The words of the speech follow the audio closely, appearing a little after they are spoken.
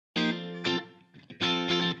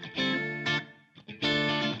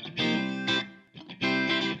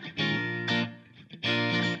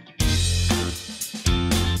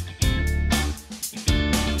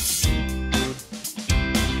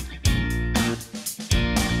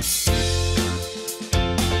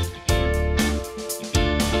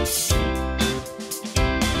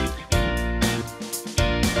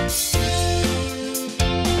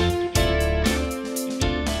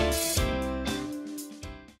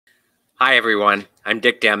Hi, everyone. I'm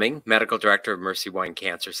Dick Deming, Medical Director of MercyOne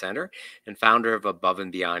Cancer Center and founder of Above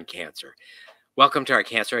and Beyond Cancer. Welcome to our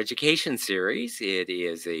Cancer Education Series. It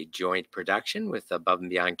is a joint production with Above and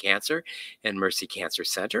Beyond Cancer and Mercy Cancer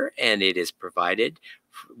Center, and it is provided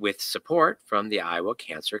with support from the Iowa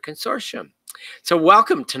Cancer Consortium. So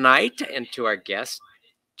welcome tonight and to our guest,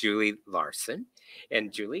 Julie Larson.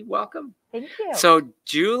 And Julie, welcome. Thank you. So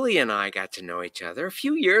Julie and I got to know each other a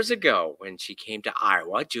few years ago when she came to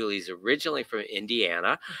Iowa. Julie's originally from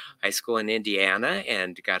Indiana, high school in Indiana,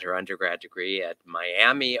 and got her undergrad degree at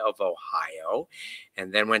Miami of Ohio,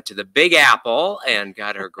 and then went to the Big Apple and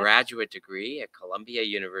got her graduate degree at Columbia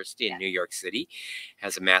University in New York City,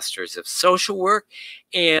 has a master's of social work.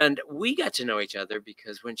 And we got to know each other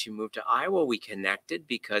because when she moved to Iowa, we connected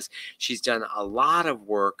because she's done a lot of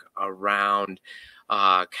work around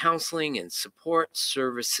counseling and support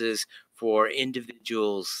services for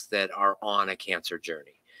individuals that are on a cancer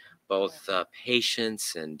journey, both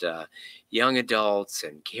patients and young adults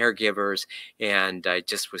and caregivers. And I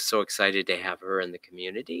just was so excited to have her in the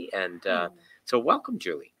community. And so welcome,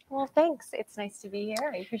 Julie. Well, thanks. It's nice to be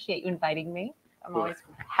here. I appreciate you inviting me. I'm always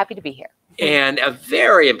happy to be here. And a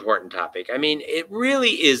very important topic. I mean, it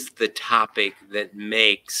really is the topic that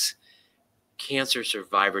makes cancer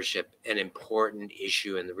survivorship an important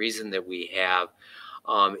issue, and the reason that we have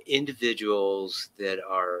individuals that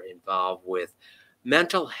are involved with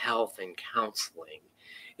mental health and counseling.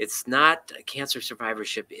 It's not, cancer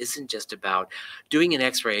survivorship isn't just about doing an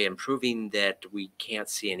x-ray and proving that we can't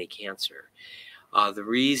see any cancer. The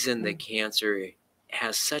reason that cancer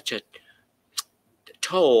has such a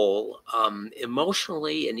toll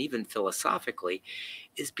emotionally and even philosophically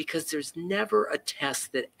is because there's never a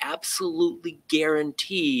test that absolutely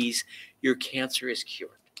guarantees your cancer is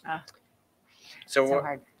cured. So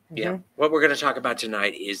hard. Yeah, what we're going to talk about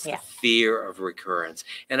tonight is the fear of recurrence.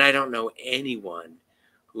 And I don't know anyone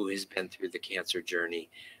who has been through the cancer journey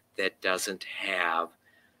that doesn't have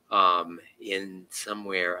in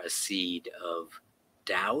somewhere a seed of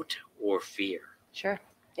doubt or fear. Sure.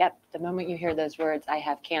 Yep. The moment you hear those words, I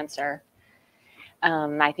have cancer,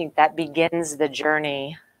 I think that begins the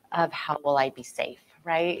journey of how will I be safe,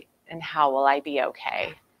 right? And how will I be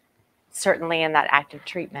okay? Certainly in that active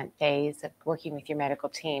treatment phase of working with your medical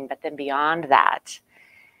team. But then beyond that,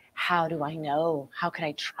 how do I know? How can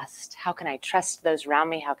I trust? How can I trust those around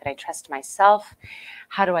me? How can I trust myself?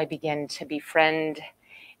 How do I begin to befriend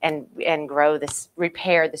and grow this,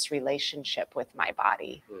 repair this relationship with my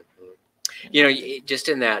body? You know, just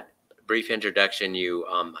in that brief introduction, you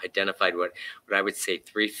identified what I would say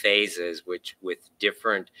 3 phases, which with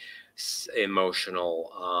different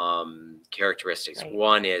emotional characteristics. Right.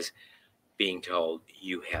 One is being told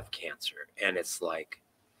you have cancer, and it's like,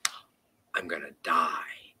 I'm gonna die.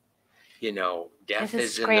 You know, death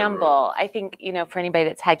is a scramble. I think, you know, for anybody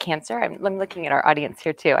that's had cancer, I'm looking at our audience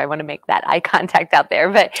here too. I want to make that eye contact out there.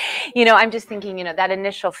 But, you know, I'm just thinking, you know, that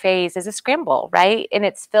initial phase is a scramble, right? And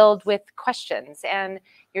it's filled with questions and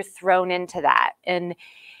you're thrown into that. And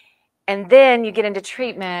then you get into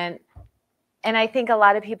treatment. And I think a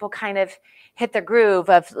lot of people kind of hit the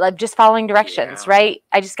groove of just following directions, right?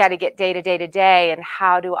 I just got to get day to day to day. And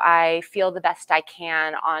how do I feel the best I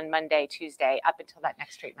can on Monday, Tuesday, up until that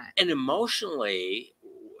next treatment? And emotionally,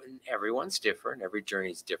 everyone's different. Every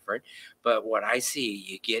journey is different. But what I see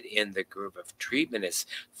you get in the groove of treatment is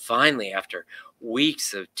finally, after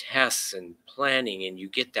weeks of tests and planning, and you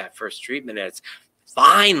get that first treatment, and it's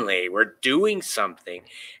finally, we're doing something.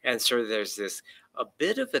 And so there's this a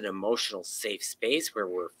bit of an emotional safe space where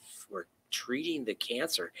we're treating the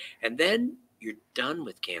cancer, and then you're done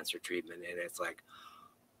with cancer treatment, and it's like,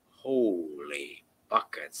 holy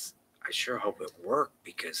buckets! I sure hope it worked,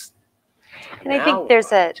 because. And I think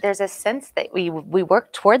there's a sense that we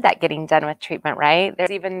work toward that getting done with treatment, right?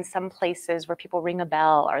 There's even some places where people ring a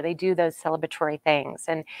bell or they do those celebratory things,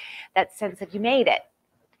 and that sense of you made it.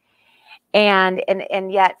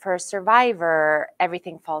 And yet for a survivor,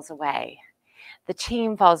 everything falls away. The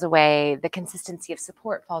team falls away, the consistency of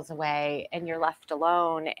support falls away, and you're left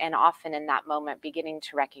alone. And often in that moment, beginning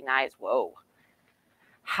to recognize, whoa,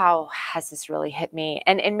 how has this really hit me?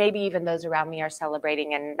 And maybe even those around me are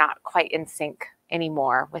celebrating and not quite in sync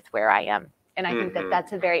anymore with where I am. And I think that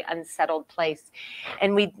that's a very unsettled place.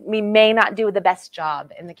 And we may not do the best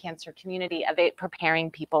job in the cancer community of it preparing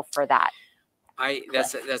people for that.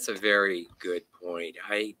 That's a very good point.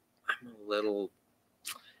 I'm a little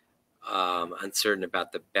uncertain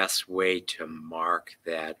about the best way to mark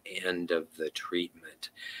that end of the treatment.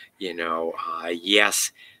 You know,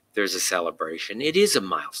 yes, there's a celebration. It is a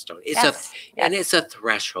milestone. And it's a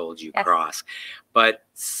threshold you cross. But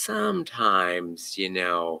sometimes, you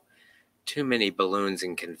know, too many balloons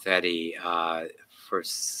and confetti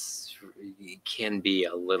can be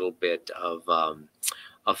a little bit of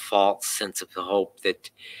a false sense of hope that,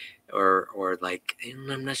 or like,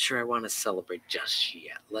 I'm not sure I want to celebrate just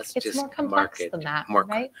yet. Let's it's just more complex than that,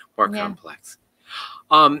 right? More complex.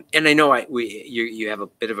 And I know you have a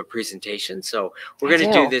bit of a presentation, so we're going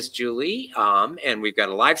to do this, Julie. And we've got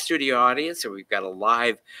a live studio audience, and we've got a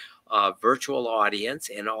live virtual audience,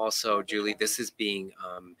 and also, Julie, this is being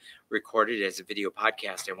recorded as a video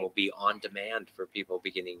podcast and will be on demand for people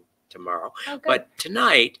beginning tomorrow. But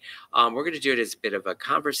tonight, we're going to do it as a bit of a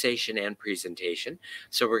conversation and presentation.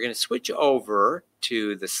 So we're going to switch over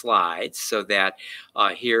to the slides so that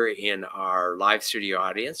here in our live studio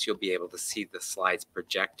audience, you'll be able to see the slides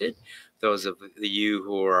projected. Those of you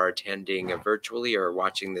who are attending virtually or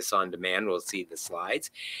watching this on demand will see the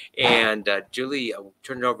slides. And Julie, I'll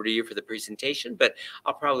turn it over to you for the presentation, but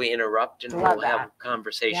I'll probably interrupt and we'll have a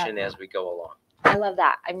conversation as we go along. I love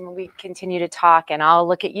that. I mean, we continue to talk and I'll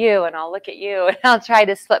look at you and I'll look at you and I'll try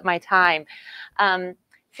to split my time.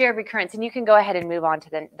 Fear of recurrence, and you can go ahead and move on to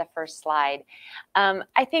the first slide.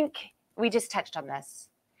 I think we just touched on this,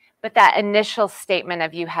 but that initial statement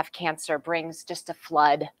of you have cancer brings just a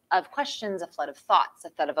flood of questions, a flood of thoughts, a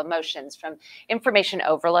flood of emotions from information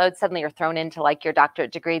overload. Suddenly you're thrown into like your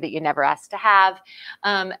doctorate degree that you never asked to have,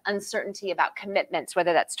 uncertainty about commitments,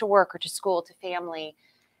 whether that's to work or to school, to family,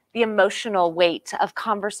 the emotional weight of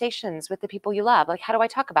conversations with the people you love. Like, how do I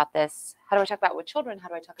talk about this? How do I talk about it with children? How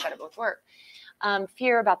do I talk about it with work?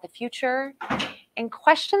 Fear about the future, and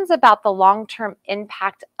questions about the long-term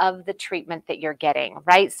impact of the treatment that you're getting,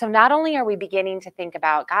 right? So not only are we beginning to think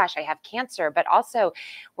about, gosh, I have cancer, but also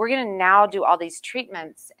we're going to now do all these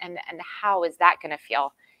treatments, and how is that going to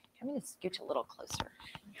feel? I'm going to scooch a little closer.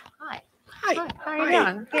 Hi. Hi. How are you doing?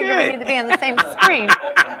 I think we need to be on the same screen.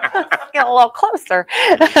 Let's get a little closer.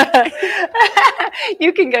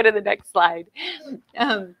 You can go to the next slide.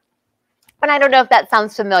 And I don't know if that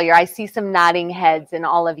sounds familiar. I see some nodding heads in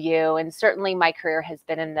all of you, and certainly my career has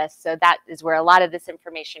been in this, so that is where a lot of this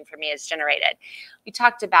information for me is generated. We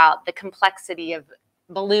talked about the complexity of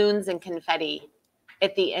balloons and confetti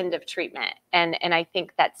at the end of treatment, and I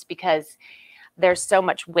think that's because there's so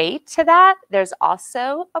much weight to that. There's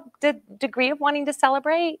also a degree of wanting to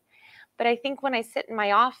celebrate, but I think when I sit in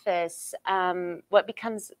my office, what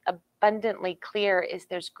becomes abundantly clear is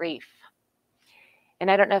there's grief. And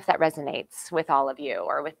I don't know if that resonates with all of you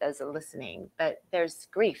or with those listening, but there's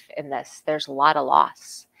grief in this. There's a lot of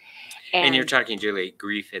loss. And you're talking, Julie,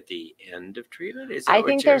 grief at the end of treatment? Is that I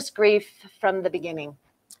think there's grief from the beginning.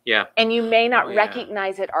 Yeah. And you may not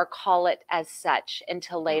recognize it or call it as such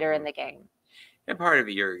until later in the game. And part of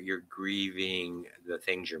it, you're grieving the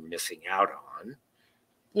things you're missing out on.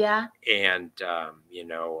 Yeah. And, I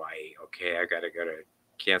got to go to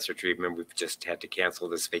cancer treatment. We've just had to cancel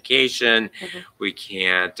this vacation. We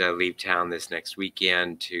can't leave town this next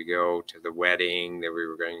weekend to go to the wedding that we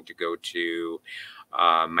were going to go to.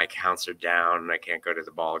 My counts are down and I can't go to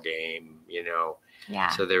the ball game, Yeah.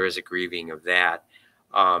 So there is a grieving of that.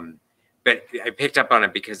 But I picked up on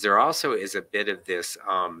it because there also is a bit of this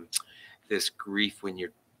grief when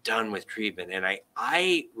you're done with treatment, and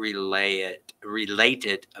I relate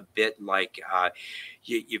it a bit like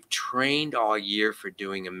you've trained all year for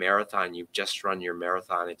doing a marathon. You've just run your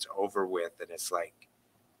marathon. It's over with, and it's like,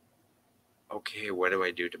 okay, what do I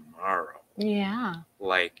do tomorrow? Yeah.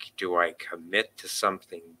 Like, do I commit to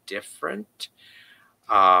something different?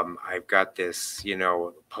 I've got this,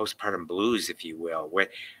 postpartum blues, if you will.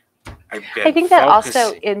 I think that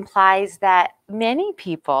also implies that many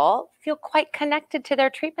people feel quite connected to their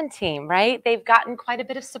treatment team, right? They've gotten quite a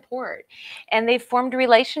bit of support and they've formed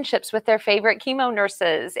relationships with their favorite chemo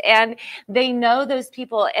nurses, and they know those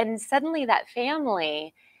people, and suddenly that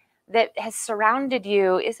family that has surrounded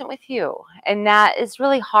you isn't with you. And that is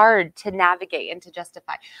really hard to navigate and to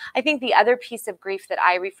justify. I think the other piece of grief that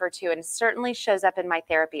I refer to, and certainly shows up in my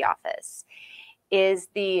therapy office, is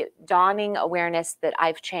the dawning awareness that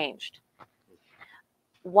I've changed.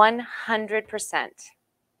 100%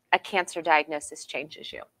 a cancer diagnosis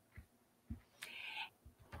changes you.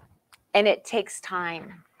 And it takes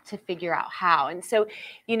time to figure out how. And so,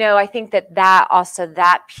 I think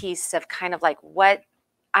that piece of kind of like, what,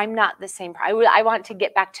 I'm not the same. I want to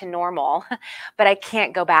get back to normal, but I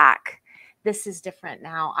can't go back. This is different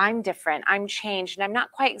now. I'm different. I'm changed. And I'm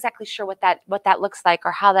not quite exactly sure what that looks like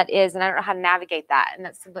or how that is. And I don't know how to navigate that. And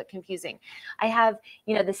that's a bit confusing. I have,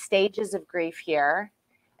 the stages of grief here.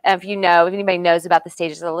 if anybody knows about the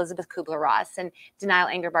stages of Elizabeth Kubler-Ross, and denial,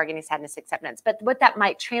 anger, bargaining, sadness, acceptance. But what that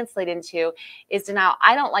might translate into is denial.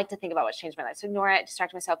 I don't like to think about what's changed my life. So ignore it,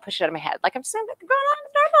 distract myself, push it out of my head. Like, I'm just going on,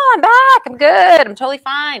 normal, I'm back, I'm good, I'm totally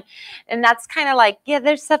fine. And that's kind of like, yeah,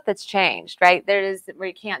 there's stuff that's changed, right? There is, where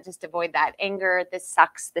you can't just avoid that. Anger, this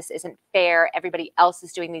sucks, this isn't fair, everybody else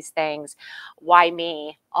is doing these things. Why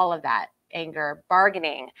me? All of that. Anger,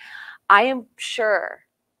 bargaining. I am sure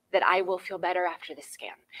that I will feel better after the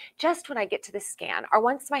scan. Just when I get to the scan, or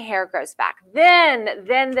once my hair grows back, then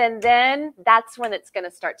that's when it's going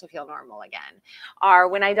to start to feel normal again. Or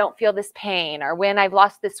when I don't feel this pain, or when I've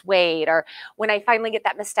lost this weight, or when I finally get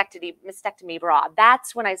that mastectomy bra,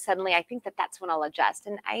 that's when I think that's when I'll adjust.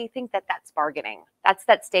 And I think that that's bargaining. That's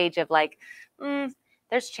that stage of like,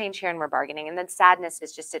 there's change here and we're bargaining. And then sadness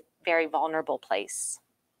is just a very vulnerable place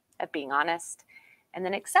of being honest. And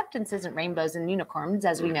then acceptance isn't rainbows and unicorns,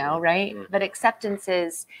 as we know, right? But acceptance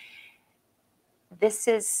is, this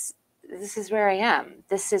is where I am.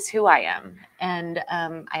 This is who I am. And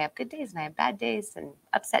I have good days and I have bad days, and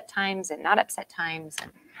upset times and not upset times.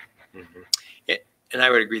 And I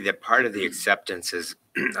would agree that part of the acceptance is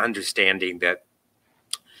understanding that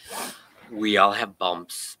we all have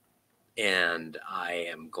bumps. And I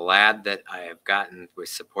am glad that I have gotten with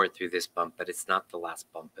support through this bump, but it's not the last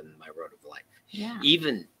bump in my road of life. Yeah.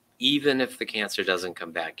 Even if the cancer doesn't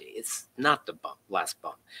come back, it's not the last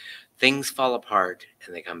bump. Things fall apart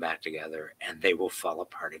and they come back together, and they will fall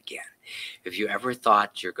apart again. If you ever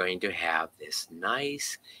thought you're going to have this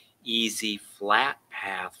nice, easy, flat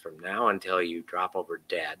path from now until you drop over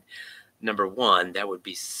dead, number one, that would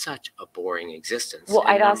be such a boring existence. Well,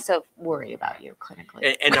 I'd also worry about you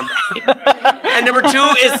clinically. And number two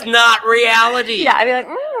is not reality. Yeah, I'd be like,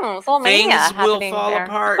 it's all mania. Things will fall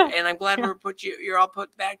apart, and I'm glad you're all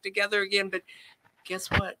put back together again. But guess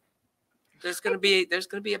what? There's gonna be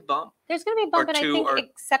a bump. There's gonna be a bump, and I think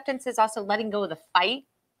acceptance is also letting go of the fight.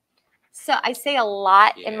 So I say a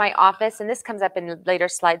lot in my office, and this comes up in later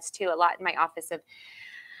slides too, a lot in my office of,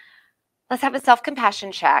 let's have a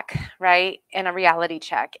self-compassion check, right? And a reality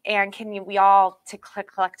check. And we all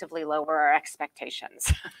collectively lower our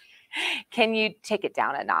expectations? Can you take it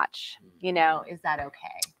down a notch? Is that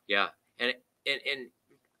okay? Yeah. And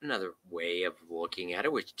another way of looking at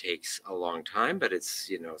it, which takes a long time, but it's,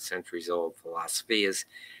 centuries old philosophy, is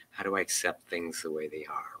how do I accept things the way they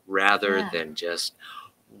are, rather than just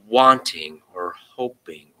wanting or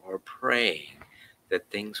hoping or praying that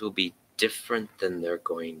things will be different than they're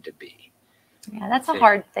going to be. Yeah, that's a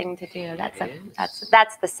hard thing to do.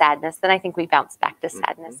 That's the sadness. Then I think we bounce back to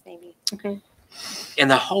sadness, maybe. And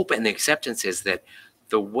the hope and the acceptance is that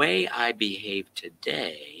the way I behave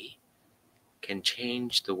today can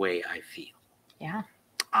change the way I feel. Yeah.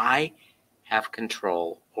 I have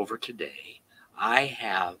control over today. I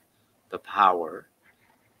have the power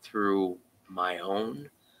through my own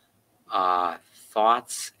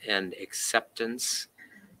thoughts and acceptance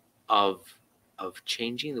of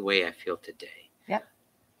changing the way I feel today. Yep.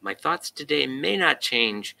 My thoughts today may not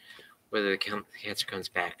change whether the cancer comes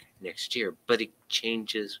back next year, but it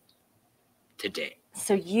changes today.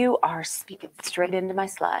 So you are speaking straight into my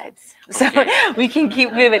slides. Okay. So we can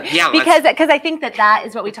keep moving. Yeah, because I think that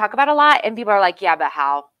is what we talk about a lot, and people are like, yeah, but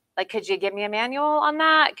how? Like, could you give me a manual on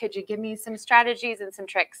that? Could you give me some strategies and some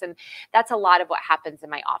tricks? And that's a lot of what happens in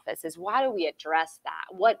my office is, why do we address that?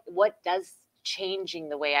 What does changing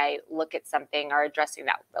the way I look at something or addressing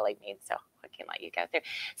that really mean? So I can let you go through.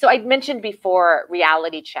 So I mentioned before,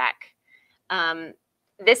 reality check.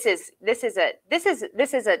 This is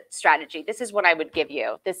a strategy. This is what I would give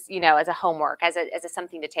you. This, as a homework, as a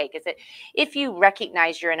something to take. Is that if you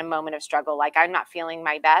recognize you're in a moment of struggle, like I'm not feeling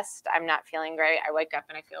my best, I'm not feeling great, I wake up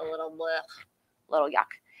and I feel a little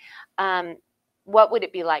yuck. What would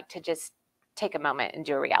it be like to just take a moment and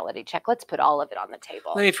do a reality check? Let's put all of it on the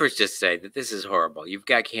table. Let me first just say that this is horrible. You've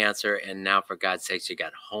got cancer, and now, for God's sakes, you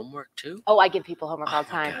got homework too? Oh, I give people homework all the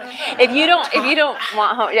time. If you don't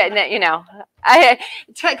want home, I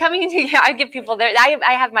give people there.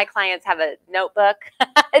 I have my clients have a notebook.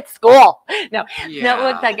 It's school.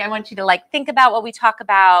 Notebook. Like, I want you to think about what we talk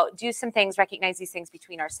about, do some things, recognize these things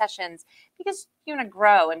between our sessions, because you want to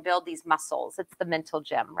grow and build these muscles. It's the mental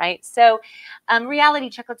gym, right? So, reality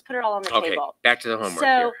check. Let's put it all on the table. Back to the homework. So,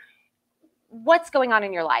 here. What's going on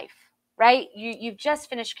in your life, right? You've just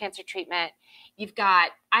finished cancer treatment. You've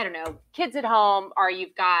got, kids at home, or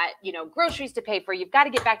you've got, groceries to pay for. You've got to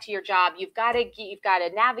get back to your job. You've got to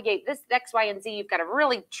navigate this X, Y, and Z. You've got a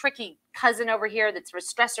really tricky cousin over here that's a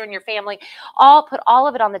stressor in your family. Put all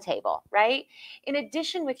of it on the table, right? In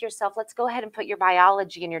addition, with yourself, let's go ahead and put your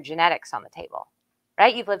biology and your genetics on the table,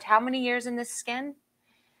 right? You've lived how many years in this skin?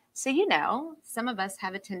 So, you know, some of us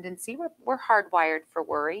have a tendency, we're hardwired for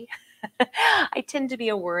worry. I tend to be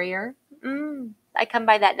a worrier. I come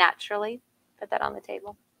by that naturally. Put that on the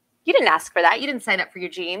table. You didn't ask for that. You didn't sign up for your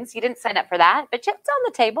genes. You didn't sign up for that, but it's on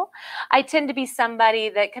the table. I tend to be somebody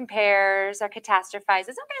that compares or catastrophizes.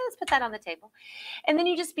 Okay, let's put that on the table. And then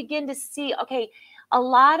you just begin to see, okay, a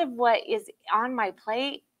lot of what is on my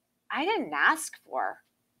plate, I didn't ask for.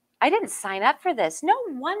 I didn't sign up for this. No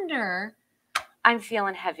wonder I'm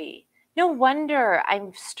feeling heavy. No wonder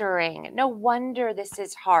I'm stirring. No wonder this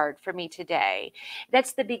is hard for me today.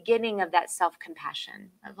 That's the beginning of that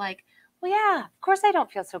self-compassion of like, well, yeah, of course I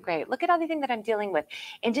don't feel so great. Look at everything that I'm dealing with.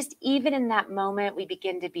 And just even in that moment, we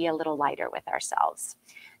begin to be a little lighter with ourselves.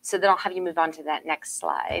 So then I'll have you move on to that next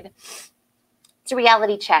slide. It's a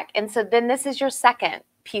reality check. And so then this is your second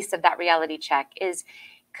piece of that reality check is,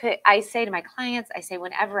 I say to my clients, I say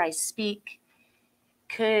whenever I speak,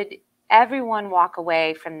 could everyone walk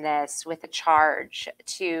away from this with a charge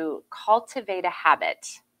to cultivate a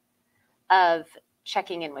habit of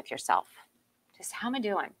checking in with yourself? Just how am I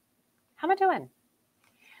doing? How am I doing?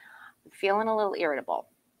 I'm feeling a little irritable.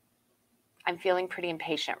 I'm feeling pretty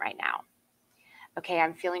impatient right now. Okay,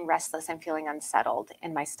 I'm feeling restless. I'm feeling unsettled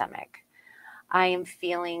in my stomach. I am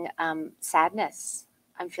feeling sadness.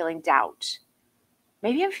 I'm feeling doubt.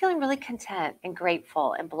 Maybe I'm feeling really content and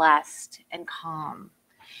grateful and blessed and calm.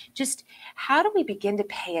 Just how do we begin to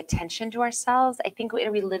pay attention to ourselves? I think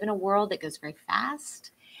we live in a world that goes very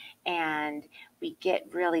fast and we get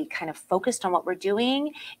really kind of focused on what we're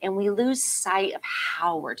doing and we lose sight of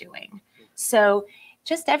how we're doing. So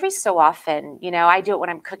just every so often, you know, I do it when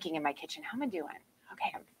I'm cooking in my kitchen. How am I doing?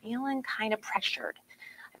 Okay, I'm feeling kind of pressured.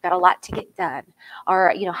 I've got a lot to get done.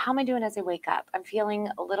 Or, you know, how am I doing as I wake up? I'm feeling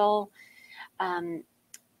a little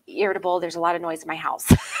irritable. There's a lot of noise in my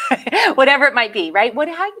house, whatever it might be, right? How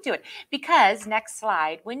are you doing? Because next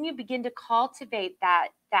slide, when you begin to cultivate that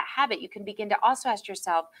habit, you can begin to also ask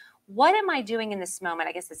yourself, what am I doing in this moment?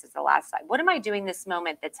 I guess this is the last slide. What am I doing this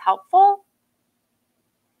moment that's helpful?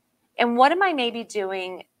 And what am I maybe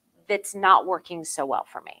doing that's not working so well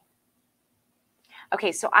for me?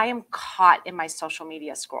 Okay, so I am caught in my social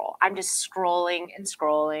media scroll. I'm just scrolling and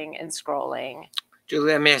scrolling and scrolling.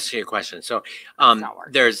 Julie, let me ask you a question. So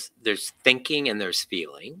there's thinking and there's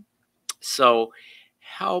feeling. So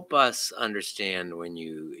help us understand when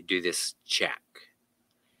you do this check.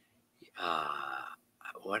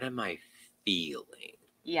 What am I feeling?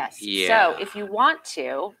 Yes. Yeah. So if you want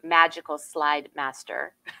to, magical slide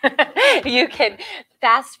master, you can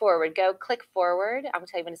fast forward, click forward. I'm going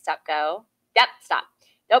to tell you when to stop, go. Yep, stop.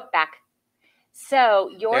 Nope, back.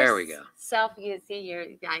 So your there we go. Self, you see,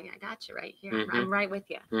 I got you right here. Mm-hmm. I'm right with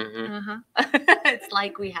you. Mm-hmm. It's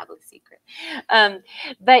like we have a secret.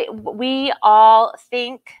 But we all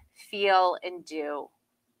think, feel, and do,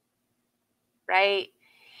 right?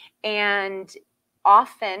 And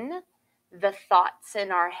often the thoughts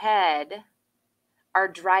in our head are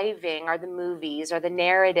the movies or the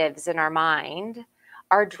narratives in our mind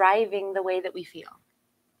are driving the way that we feel.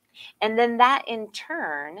 And then that in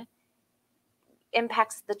turn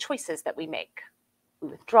impacts the choices that we make. We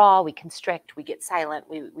withdraw, we constrict, we get silent,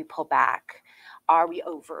 we pull back, or we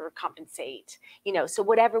overcompensate, you know, so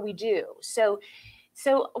whatever we do. So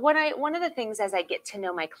one of the things as I get to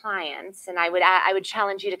know my clients, and I would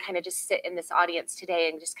challenge you to kind of just sit in this audience today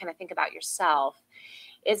and just kind of think about yourself,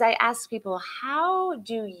 is I ask people, how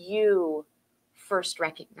do you first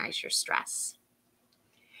recognize your stress?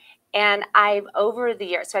 And over the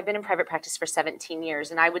years, so I've been in private practice for 17 years,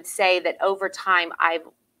 and I would say that over time, I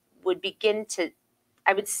would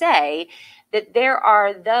say that there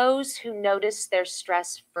are those who notice their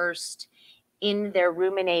stress first in their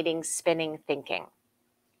ruminating, spinning thinking,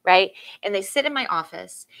 right? And they sit in my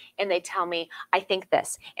office and they tell me, I think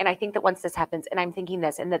this, and I think that once this happens, and I'm thinking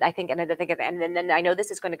this, and that I think, and I think, and then I know this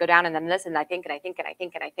is going to go down, and then this, and I think, and I think, and I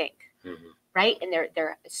think, and I think. Mm-hmm. Right? And they're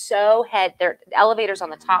the elevators on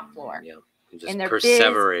the top floor. Yeah. And they're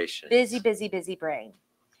perseveration. Busy brain.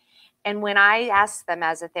 And when I ask them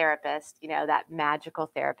as a therapist, you know, that magical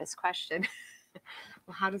therapist question,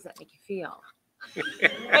 well, how does that make you feel?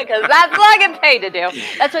 Because that's what I get paid to do.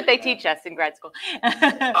 That's what they teach us in grad school.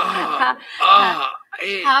 I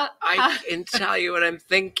can tell you what I'm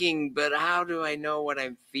thinking, but how do I know what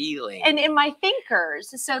I'm feeling? And in my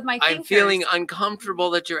thinkers, I'm feeling uncomfortable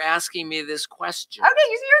that you're asking me this question. Okay, so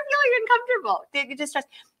you're feeling uncomfortable. Distressed.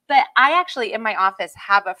 But I actually, in my office,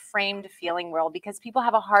 have a framed feeling world because people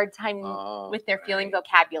have a hard time with their feeling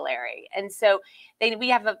vocabulary. And so we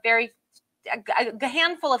have a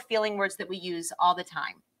handful of feeling words that we use all the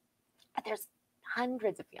time. But there's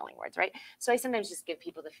hundreds of feeling words, right? So I sometimes just give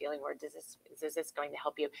people the feeling word. Is this going to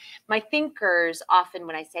help you? My thinkers often,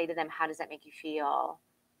 when I say to them, how does that make you feel?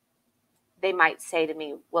 They might say to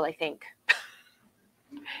me, well, I think,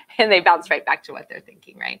 and they bounce right back to what they're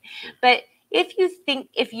thinking, right? But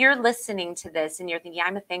if you're listening to this and you're thinking,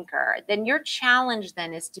 I'm a thinker, then your challenge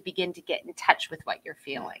then is to begin to get in touch with what you're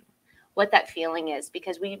feeling, what that feeling is,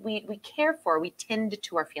 because we tend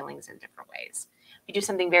to our feelings in different ways. We do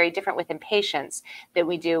something very different with impatience than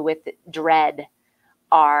we do with dread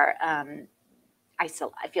or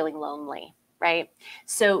feeling lonely, right?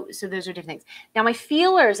 So those are different things. Now, my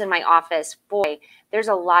feelers in my office, boy, there's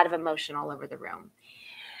a lot of emotion all over the room.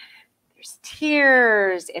 There's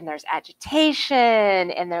tears and there's agitation,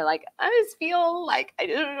 and they're like, I just feel like I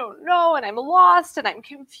don't know, and I'm lost and I'm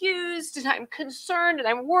confused and I'm concerned and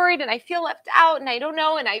I'm worried and I feel left out and I don't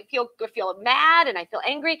know, and I feel mad and I feel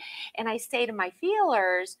angry. And I say to my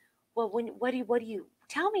feelers, well, what do you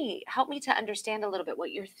tell me? Help me to understand a little bit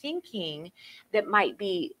what you're thinking that might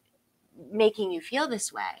be making you feel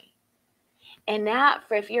this way. And that,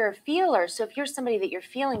 if you're a feeler, so if you're somebody that your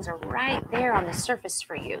feelings are right there on the surface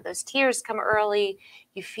for you, those tears come early,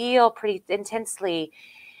 you feel pretty intensely,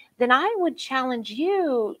 then I would challenge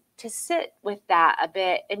you to sit with that a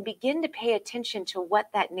bit and begin to pay attention to what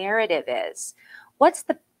that narrative is. What's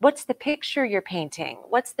the picture you're painting?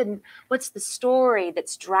 What's the story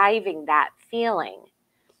that's driving that feeling?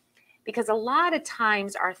 Because a lot of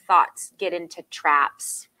times our thoughts get into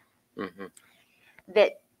traps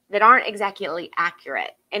that aren't exactly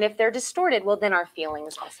accurate. And if they're distorted, well, then our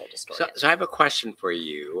feelings also distorted. So I have a question for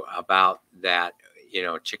you about that,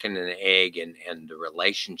 chicken and egg and the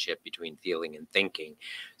relationship between feeling and thinking.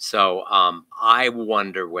 So I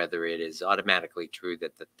wonder whether it is automatically true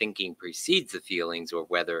that the thinking precedes the feelings, or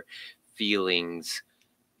whether feelings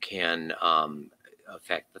can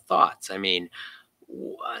affect the thoughts. I mean,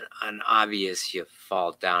 an obvious, you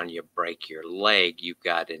fall down, you break your leg, you've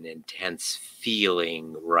got an intense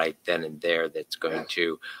feeling right then and there that's going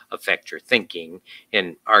to affect your thinking,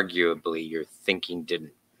 and arguably your thinking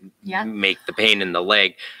didn't make the pain in the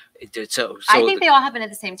leg. So I think they all happen at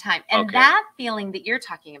the same time, and that feeling that you're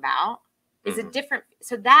talking about is a different.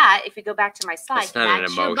 So that, if you go back to my slide, that's not an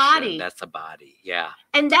emotion, your body. That's a body. Yeah.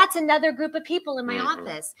 And that's another group of people in my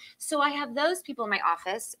office. So I have those people in my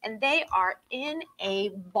office, and they are in a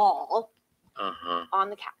ball on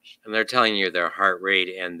the couch. And they're telling you their heart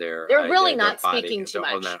rate and they're really not speaking too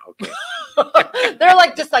much. Okay. They're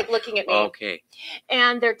just looking at me. Okay.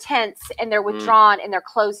 And they're tense and they're withdrawn and they're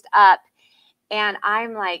closed up. And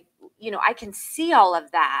I'm like, I can see all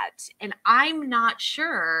of that. And I'm not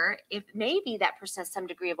sure if maybe that person has some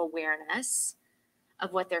degree of awareness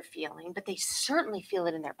of what they're feeling, but they certainly feel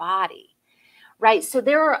it in their body, right? So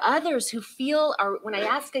there are others who feel, or when I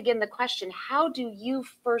ask again the question, how do you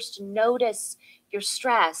first notice your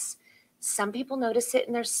stress? Some people notice it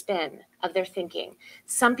in their spin of their thinking.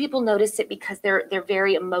 Some people notice it because they're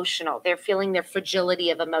very emotional. They're feeling their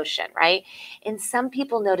fragility of emotion, right? And some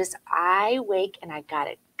people notice, I wake and I got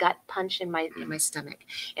a gut punch in my stomach,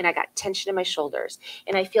 and I got tension in my shoulders,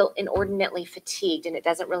 and I feel inordinately fatigued, and it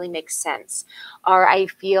doesn't really make sense, or I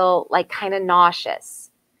feel like kind of nauseous.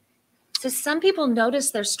 So some people notice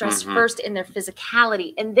their stress first in their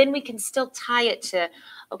physicality, and then we can still tie it to,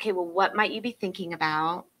 okay, well, what might you be thinking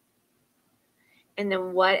about? And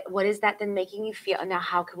then what is that then making you feel? And now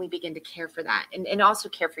how can we begin to care for that and also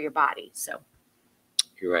care for your body? So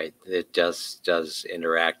you're right. It does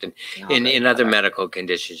interact. And in other medical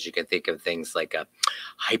conditions, you can think of things like a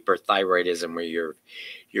hyperthyroidism, where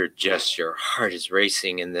your heart is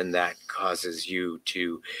racing, and then that causes you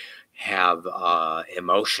to have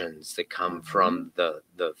emotions that come from the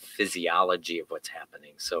physiology of what's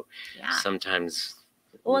happening. So sometimes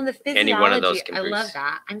and the physiology, any one of those can I love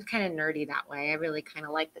that. I'm kind of nerdy that way. I really kind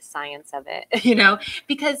of like the science of it,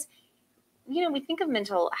 because we think of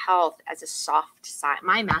mental health as a soft science.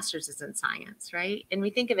 My master's is in science, right? And we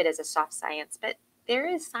think of it as a soft science, but there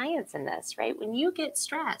is science in this, right? When you get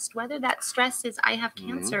stressed, whether that stress is I have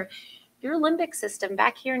cancer, your limbic system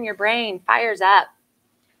back here in your brain fires up.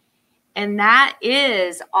 And that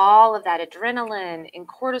is all of that adrenaline and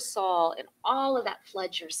cortisol and all of that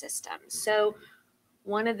floods your system. So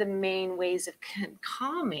one of the main ways of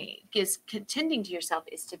calming is contending to yourself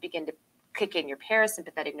is to begin to kick in your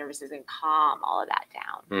parasympathetic nervous system and calm all of that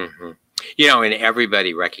down. And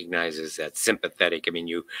everybody recognizes that sympathetic. I mean,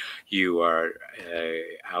 you are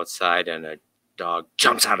outside and a dog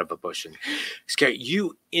jumps out of a bush and scares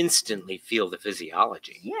you, instantly feel the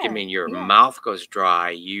physiology. I mean, your mouth goes dry,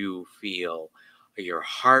 you feel your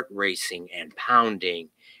heart racing and pounding,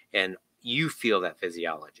 and you feel that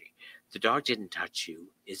physiology. The dog didn't touch you.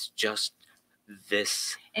 It's just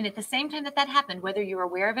this. And at the same time that happened, whether you're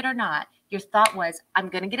aware of it or not, your thought was, I'm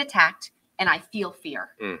going to get attacked and I feel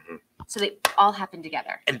fear. Mm-hmm. So they all happen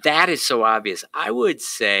together. And that is so obvious. I would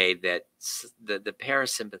say that the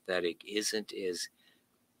parasympathetic isn't as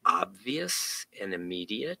obvious and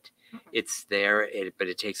immediate. Mm-hmm. It's there, but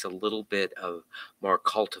it takes a little bit of more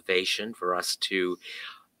cultivation for us to,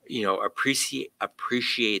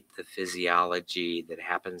 appreciate the physiology that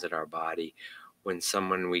happens in our body when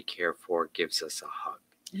someone we care for gives us a hug.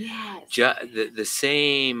 Yes.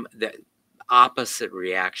 The opposite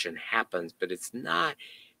reaction happens, but it's not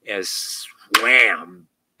as wham,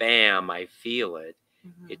 bam, I feel it.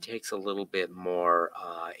 Mm-hmm. It takes a little bit more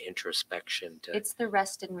introspection. It's the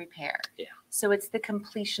rest and repair. Yeah. So it's the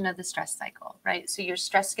completion of the stress cycle, right? So your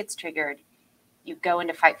stress gets triggered. You go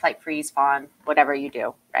into fight, flight, freeze, fawn, whatever you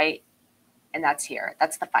do, right? And that's here.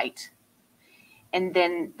 That's the fight. And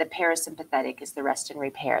then the parasympathetic is the rest and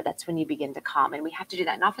repair. That's when you begin to calm. And we have to do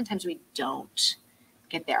that. And oftentimes we don't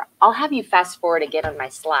get there. I'll have you fast forward again on my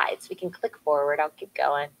slides. We can click forward. I'll keep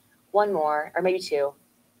going. One more, or maybe two.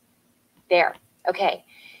 There. Okay.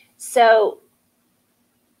 So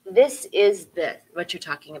this is what you're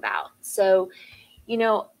talking about. So,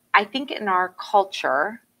 I think in our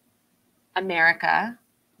culture, America,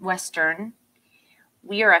 Western,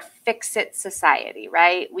 we are a fix-it society,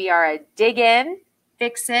 right? We are a dig in,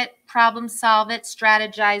 fix it, problem solve it,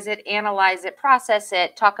 strategize it, analyze it, process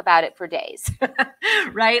it, talk about it for days,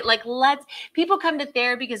 right? Like people come to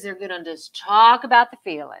therapy because they're going to just talk about the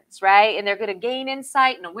feelings, right? And they're going to gain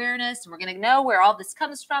insight and awareness, and we're going to know where all this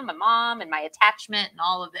comes from, my mom and my attachment and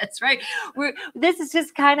all of this, right? This is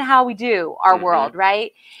just kind of how we do our mm-hmm. world,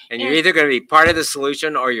 right? And you're either going to be part of the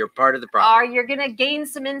solution or you're part of the problem. Or you're going to gain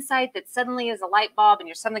some insight that suddenly is a light bulb and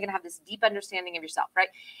you're suddenly going to have this deep understanding of yourself, right?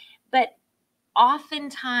 But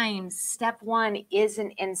oftentimes, step one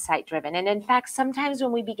isn't insight driven. And in fact, sometimes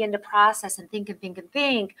when we begin to process and think,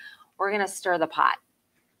 we're going to stir the pot.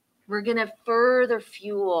 We're going to further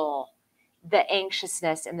fuel the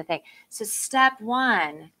anxiousness and the thing. So step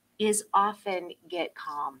one is often get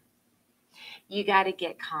calm. You got to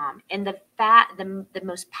get calm. And the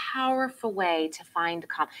most powerful way to find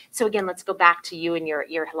calm. So again, let's go back to you and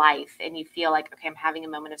your life, and you feel like, okay, I'm having a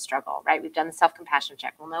moment of struggle, right? We've done the self-compassion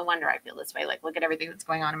check. Well, no wonder I feel this way. Like, look at everything that's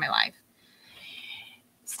going on in my life.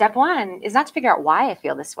 Step one is not to figure out why I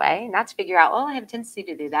feel this way, not to figure out, I have a tendency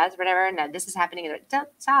to do that, whatever, and this is happening.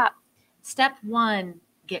 Stop. Step one,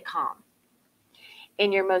 get calm.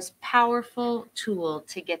 And your most powerful tool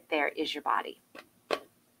to get there is your body.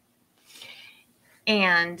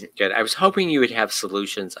 And good. I was hoping you would have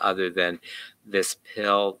solutions other than this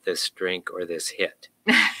pill, this drink, or this hit.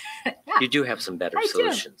 Yeah. You do have some better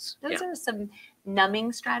solutions. Those are some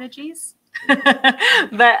numbing strategies. but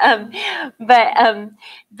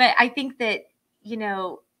I think that,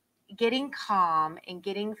 getting calm and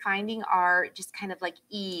finding our just kind of like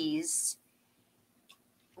ease.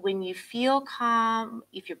 When you feel calm,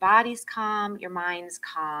 if your body's calm, your mind's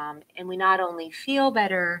calm, and we not only feel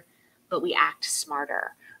better, but we act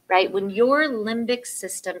smarter, right? When your limbic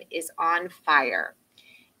system is on fire,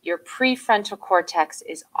 your prefrontal cortex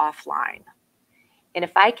is offline. And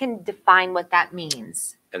if I can define what that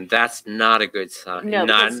means. And that's not a good sign. No,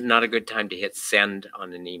 not a good time to hit send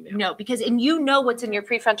on an email. No, because what's in your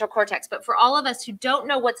prefrontal cortex. But for all of us who don't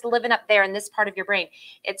know what's living up there in this part of your brain,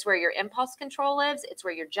 it's where your impulse control lives. It's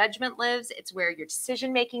where your judgment lives. It's where your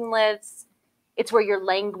decision-making lives. It's where your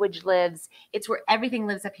language lives. It's where everything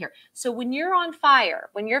lives up here. So when you're on fire,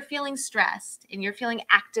 when you're feeling stressed and you're feeling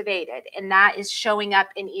activated, and that is showing up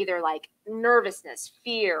in either like nervousness,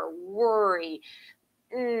 fear, worry,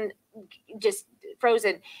 just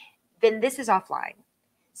frozen, then this is offline.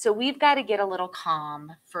 So we've got to get a little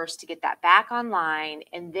calm first to get that back online,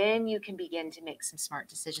 and then you can begin to make some smart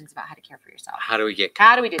decisions about how to care for yourself. How do we get calm?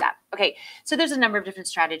 How do we do that? Okay, so there's a number of different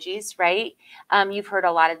strategies, right? You've heard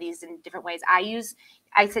a lot of these in different ways.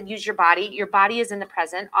 I said use your body. Your body is in the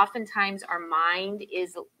present. Oftentimes our mind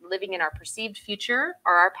is living in our perceived future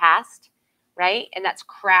or our past, right? And that's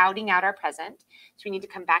crowding out our present. So we need to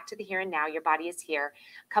come back to the here and now. Your body is here.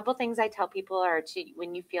 A couple things I tell people are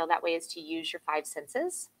when you feel that way is to use your 5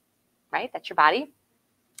 senses, right? That's your body.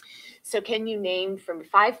 So can you name from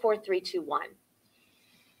 5, 4, 3, 2, 1?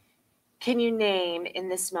 Can you name in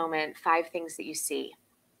this moment 5 things that you see?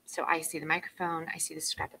 So I see the microphone. I see the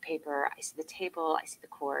scrap of paper. I see the table. I see the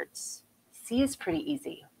cords. See is pretty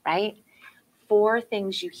easy, right? 4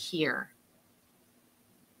 things you hear.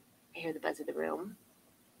 I hear the buzz of the room.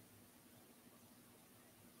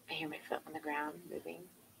 I hear my foot on the ground moving.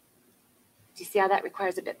 Do you see how that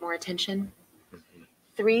requires a bit more attention? Mm-hmm.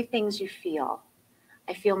 3 things you feel.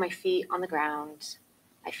 I feel my feet on the ground.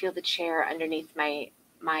 I feel the chair underneath my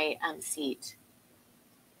seat.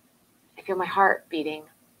 I feel my heart beating.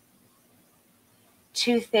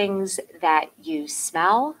 2 things that you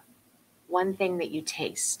smell, 1 thing that you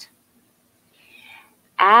taste.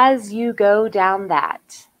 As you go down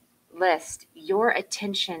that list, your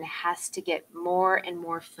attention has to get more and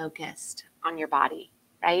more focused on your body,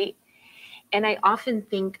 right? And I often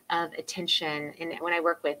think of attention, and when I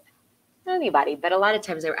work with anybody, but a lot of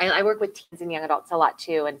times I work with teens and young adults a lot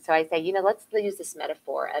too. And so I say, let's use this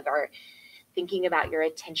metaphor of our thinking about your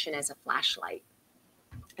attention as a flashlight.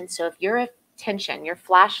 And so if your attention, your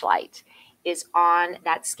flashlight is on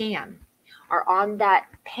that scan or on that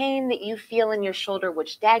pain that you feel in your shoulder,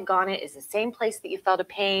 which daggone it is the same place that you felt a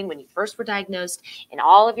pain when you first were diagnosed, and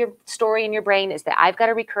all of your story in your brain is that I've got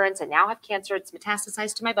a recurrence and now I have cancer, it's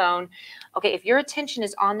metastasized to my bone. Okay, if your attention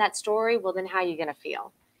is on that story, well, then how are you going to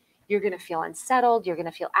feel? You're going to feel unsettled. You're going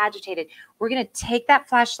to feel agitated. We're going to take that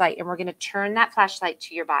flashlight and we're going to turn that flashlight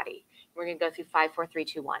to your body. We're going to go through 5, 4, 3,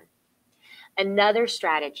 2, 1. Another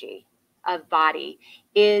strategy of body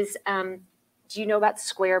is, do you know about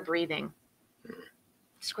square breathing?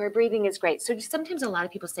 Square breathing is great. So sometimes a lot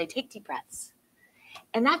of people say, take deep breaths.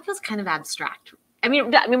 And that feels kind of abstract. I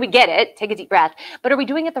mean, we get it. Take a deep breath. But are we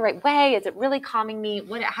doing it the right way? Is it really calming me?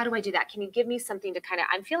 How do I do that? Can you give me something to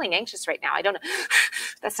I'm feeling anxious right now. I don't know.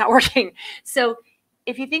 That's not working. So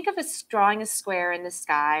if you think of drawing a square in the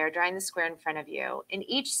sky or drawing the square in front of you, and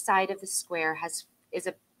each side of the square is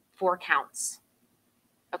 4 counts.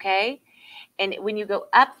 Okay? And when you go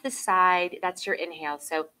up the side, that's your inhale.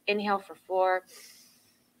 So inhale for 4.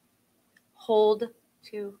 Hold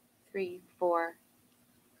 2, 3, 4.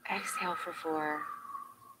 Exhale for 4.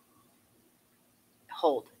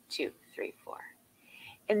 Hold 2, 3, 4.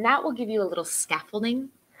 And that will give you a little scaffolding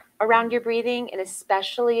around your breathing. And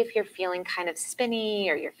especially if you're feeling kind of spinny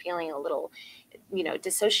or you're feeling a little,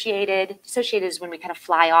 dissociated. Dissociated is when we kind of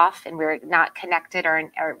fly off and we're not connected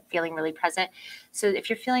or feeling really present. So if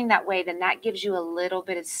you're feeling that way, then that gives you a little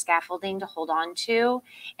bit of scaffolding to hold on to,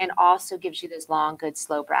 and also gives you those long, good,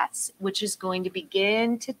 slow breaths, which is going to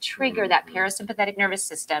begin to trigger that parasympathetic nervous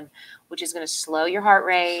system, which is going to slow your heart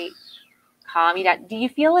rate, calm you down. Do you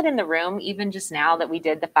feel it in the room, even just now that we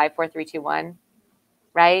did the 5, 4, 3, 2, 1,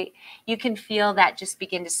 right? You can feel that just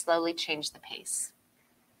begin to slowly change the pace.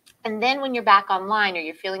 And then when you're back online or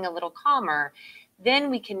you're feeling a little calmer,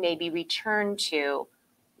 then we can maybe return to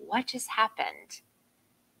what just happened.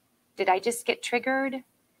 Did I just get triggered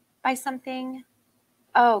by something?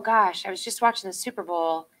 Oh gosh, I was just watching the Super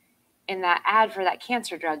Bowl and that ad for that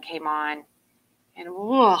cancer drug came on, and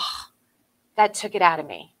whoa, that took it out of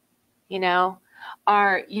me,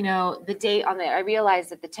 Or, the date on I realized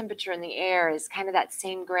that the temperature in the air is kind of that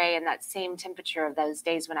same gray and that same temperature of those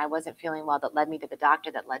days when I wasn't feeling well that led me to the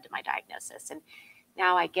doctor that led to my diagnosis. And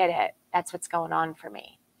now I get it. That's what's going on for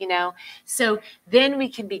me, So then we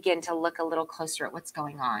can begin to look a little closer at what's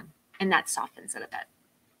going on, and that softens it a bit.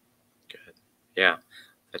 Good. Yeah,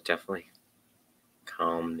 that definitely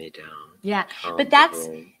calmed me down. Yeah, but that's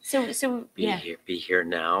so be here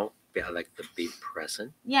now. Be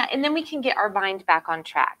present. Yeah, and then we can get our mind back on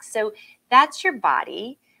track. So that's your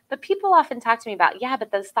body. But people often talk to me about, but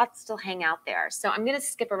those thoughts still hang out there. So I'm going to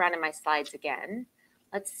skip around in my slides again.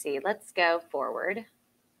 Let's see. Let's go forward.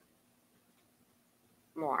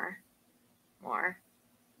 More.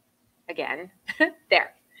 Again.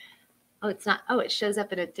 There. Oh, it's not. Oh, it shows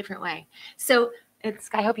up in a different way. So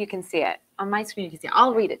I hope you can see it. On my screen, you can see it.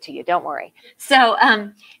 I'll read it to you. Don't worry. So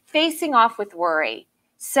facing off with worry.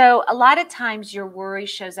 So a lot of times your worry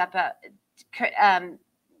shows up.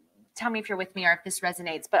 Tell me if you're with me or if this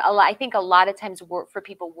resonates. But I think a lot of times for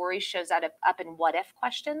people, worry shows up in what if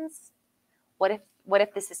questions. What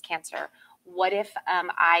if this is cancer? What if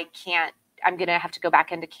I'm going to have to go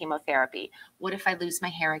back into chemotherapy? What if I lose my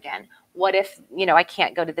hair again? What if, I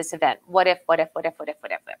can't go to this event? What if?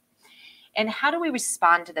 And how do we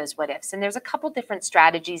respond to those what ifs? And there's a couple different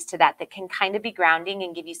strategies to that can kind of be grounding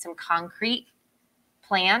and give you some concrete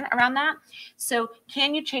plan around that. So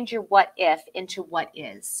can you change your what if into what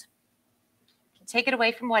is? Take it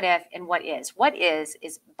away from what if and what is. What is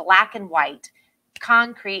black and white,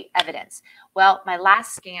 concrete evidence. Well, my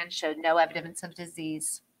last scan showed no evidence of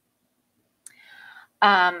disease.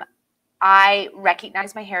 I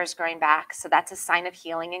recognize my hair is growing back, so that's a sign of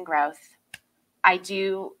healing and growth. I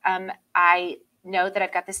know that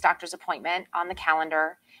I've got this doctor's appointment on the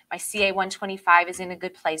calendar. My CA 125 is in a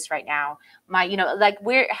good place right now.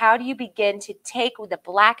 How do you begin to take the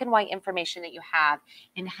black and white information that you have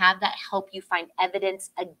and have that help you find evidence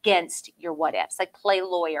against your what ifs, play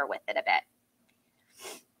lawyer with it a bit.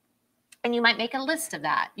 And you might make a list of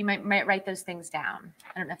that. You might write those things down.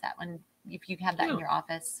 I don't know if that one, if you have that in your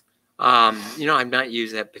office. I've not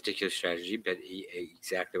used that particular strategy, but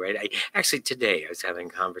exactly right. Actually today I was having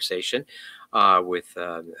a conversation with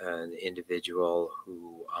an individual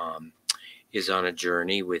who is on a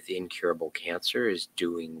journey with incurable cancer, is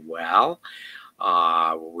doing well.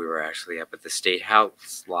 We were actually up at the State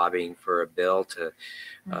House lobbying for a bill to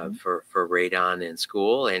for radon in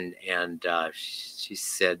school, and she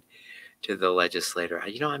said to the legislator,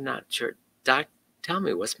 I'm not sure, Doc, tell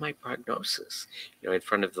me, what's my prognosis? In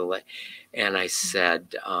front of the and I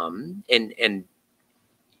said, and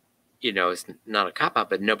it's not a cop out,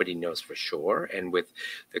 but nobody knows for sure. And with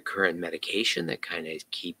the current medication that kind of is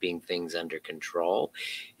keeping things under control,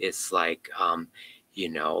 it's like,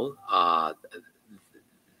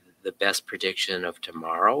 the best prediction of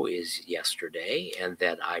tomorrow is yesterday, and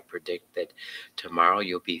that I predict that tomorrow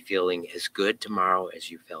you'll be feeling as good tomorrow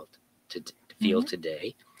as you felt to feel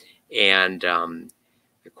today. And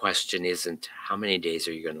the question isn't how many days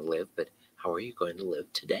are you going to live, but how are you going to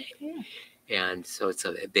live today? Yeah. And so it's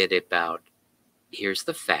a bit about, here's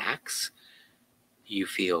the facts. You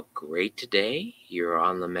feel great today. You're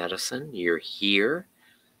on the medicine. You're here.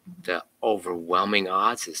 The overwhelming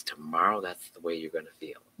odds is tomorrow, that's the way you're going to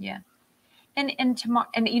feel. Yeah. And tomorrow,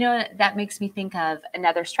 and that makes me think of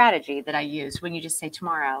another strategy that I use when you just say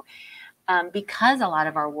tomorrow, because a lot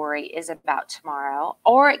of our worry is about tomorrow,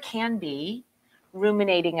 or it can be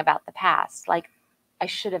ruminating about the past. Like, I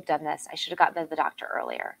should have done this. I should have gotten to the doctor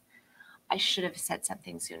earlier. I should have said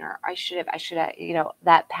something sooner. I should have,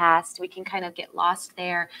 that past, we can kind of get lost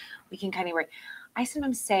there. We can kind of worry. I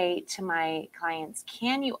sometimes say to my clients,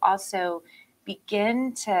 can you also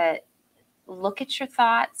begin to look at your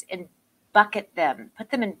thoughts and bucket them, put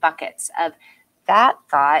them in buckets of, that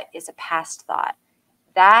thought is a past thought.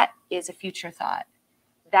 That is a future thought.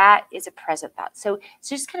 That is a present thought. So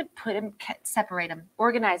just kind of put them, separate them,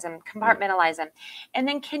 organize them, compartmentalize them. And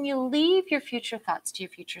then can you leave your future thoughts to your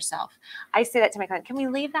future self? I say that to my client. Can we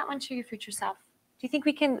leave that one to your future self? Do you think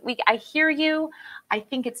we can? I hear you. I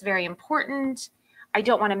think it's very important. I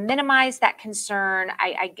don't want to minimize that concern.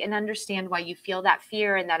 I can understand why you feel that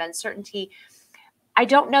fear and that uncertainty. I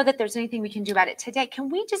don't know that there's anything we can do about it today. Can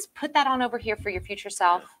we just put that on over here for your future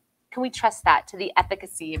self? Can we trust that to the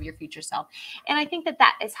efficacy of your future self? And I think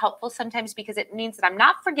that is helpful sometimes, because it means that I'm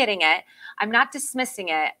not forgetting it. I'm not dismissing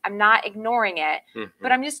it. I'm not ignoring it,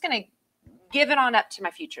 but I'm just going to give it on up to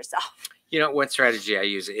my future self. One strategy I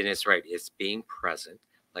use, and it's right, it's being present,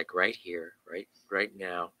 like right here, right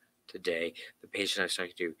now, today. The patient I was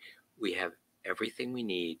talking to, we have everything we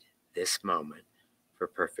need this moment for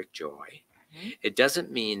perfect joy. It doesn't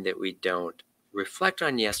mean that we don't reflect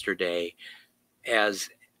on yesterday as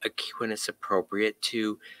when it's appropriate,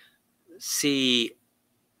 to see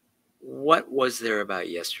what was there about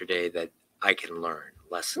yesterday that I can learn,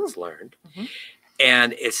 lessons learned.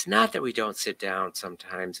 And it's not that we don't sit down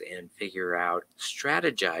sometimes and figure out,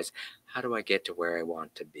 strategize, how do I get to where I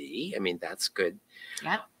want to be? I mean, that's good.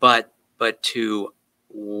 Yeah. But to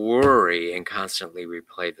worry and constantly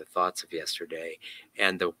replay the thoughts of yesterday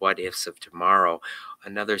and the what ifs of tomorrow.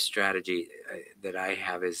 Another strategy that I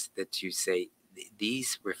have is that you say,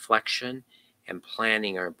 these reflection and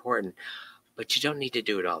planning are important, but you don't need to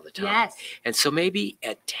do it all the time. Yes. And so maybe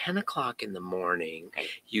at 10 o'clock in the morning,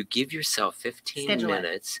 you give yourself 15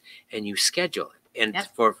 minutes and you schedule it. And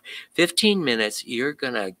for 15 minutes, you're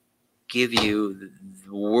going to give you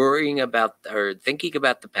worrying about or thinking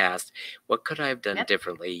about the past. What could I have done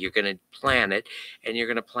differently? You're going to plan it, and you're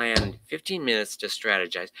going to plan 15 minutes to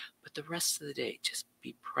strategize. But the rest of the day, just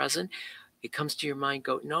be present. It comes to your mind,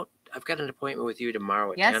 go, no, I've got an appointment with you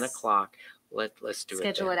tomorrow at 10 o'clock. Let's do it.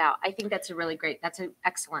 Schedule it out. I think that's an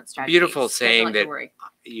excellent strategy. Beautiful saying that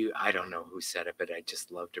I don't know who said it, but I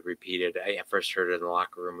just love to repeat it. I first heard it in the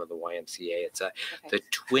locker room of the YMCA. It's the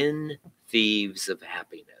twin thieves of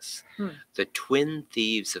happiness. The twin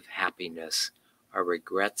thieves of happiness are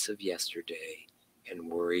regrets of yesterday and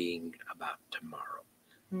worrying about tomorrow.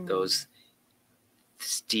 Those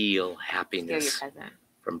steal happiness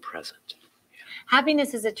from present.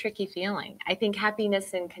 Happiness is a tricky feeling. I think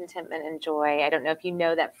happiness and contentment and joy. I don't know if you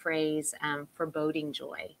know that phrase, foreboding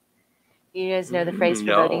joy. You guys know the phrase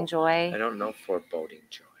foreboding joy? I don't know foreboding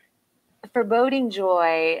joy. Foreboding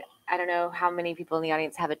joy, I don't know how many people in the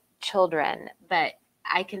audience have children, but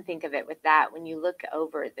I can think of it with that. When you look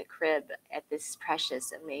over the crib at this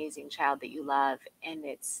precious, amazing child that you love, and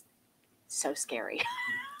it's so scary.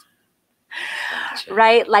 Gotcha.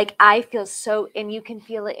 Right? Like, I feel so, and you can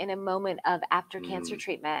feel it in a moment of after cancer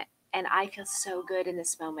treatment. And I feel so good in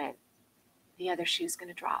this moment. The other shoe's going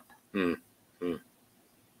to drop.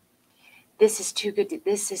 this is too good.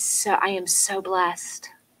 I am so blessed.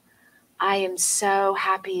 I am so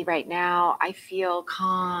happy right now. I feel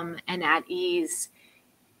calm and at ease,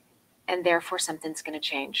 and therefore something's going to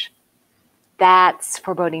change. That's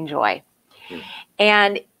foreboding joy.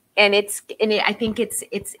 And I think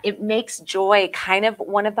it makes joy kind of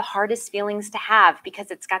one of the hardest feelings to have,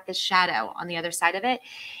 because it's got this shadow on the other side of it.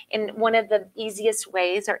 And one of the easiest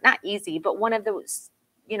ways, or not easy, but one of those,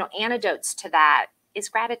 antidotes to that is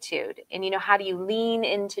gratitude. And, how do you lean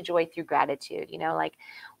into joy through gratitude? Like,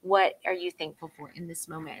 what are you thankful for in this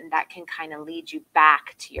moment? And that can kind of lead you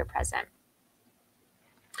back to your present.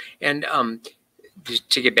 And just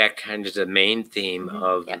to get back kind of to the main theme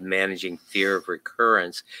of managing fear of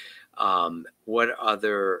recurrence, what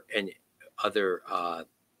other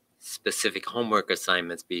specific homework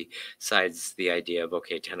assignments besides the idea of,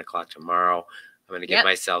 okay, 10 o'clock tomorrow, I'm going to give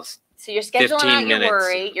myself So you're scheduling out your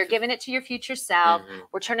worry. You're giving it to your future self.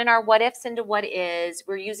 We're turning our what ifs into what is.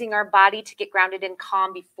 We're using our body to get grounded and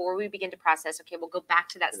calm before we begin to process. Okay, we'll go back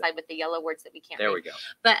to that slide with the yellow words that we can't read. There we go.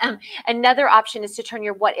 But another option is to turn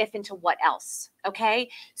your what if into what else. Okay,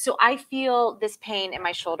 so I feel this pain in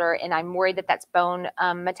my shoulder, and I'm worried that that's bone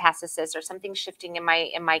metastasis, or something shifting in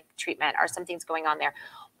my treatment, or something's going on there.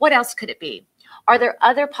 What else could it be? Are there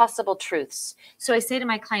other possible truths? So I say to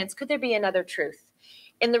my clients, could there be another truth?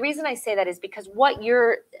 And the reason I say that is because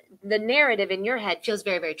the narrative in your head feels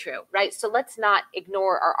very, very true, right? So let's not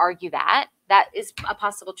ignore or argue that. That is a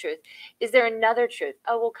possible truth. Is there another truth?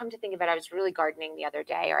 Oh, well, come to think of it, I was really gardening the other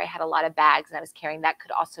day, or I had a lot of bags and I was carrying. That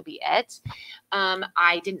could also be it.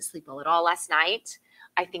 I didn't sleep well at all last night.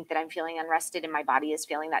 I think that I'm feeling unrested, and my body is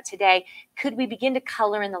feeling that today. Could we begin to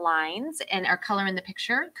color in the lines or color in the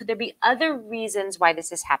picture? Could there be other reasons why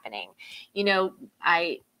this is happening?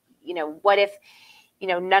 What if,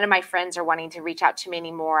 none of my friends are wanting to reach out to me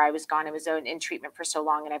anymore. I was gone. I was in treatment for so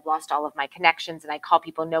long, and I've lost all of my connections, and I call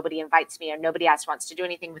people. Nobody invites me, or nobody else wants to do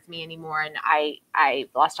anything with me anymore. And I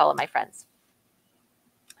lost all of my friends.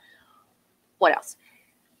 What else?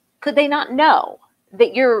 Could they not know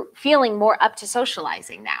that you're feeling more up to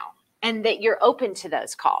socializing now, and that you're open to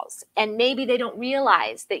those calls? And maybe they don't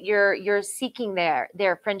realize that you're seeking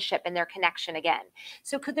their friendship and their connection again.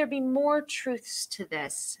 So could there be more truths to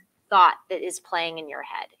this thought that is playing in your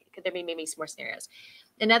head? Could there be maybe some more scenarios?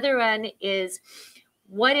 Another one is,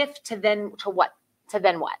 what if to then what?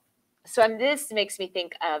 So this makes me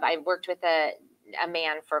think of, I worked with a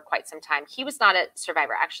man for quite some time. He was not a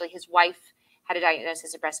survivor. Actually, his wife had a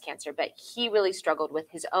diagnosis of breast cancer, but he really struggled with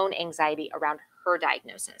his own anxiety around her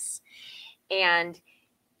diagnosis. And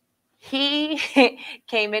he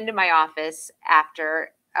came into my office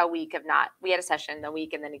after a week we had a session a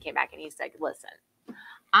week, and then he came back and he's like, listen,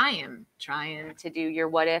 I am trying to do your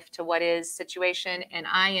what if to what is situation, and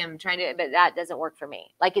I am trying to, but that doesn't work for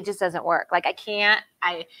me. Like, it just doesn't work. Like, I can't,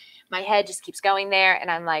 my head just keeps going there. And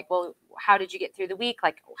I'm like, well, how did you get through the week?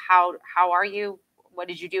 Like, how are you? What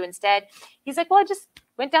did you do instead? He's like, well, I just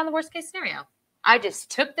went down the worst case scenario. I just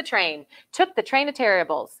took the train of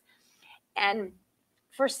terribles. And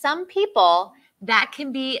for some people, that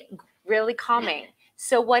can be really calming.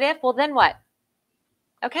 So what if? Well, then what?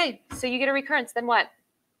 Okay, so you get a recurrence, then what?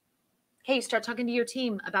 Okay, you start talking to your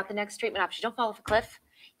team about the next treatment option. Don't fall off a cliff.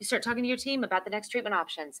 You start talking to your team about the next treatment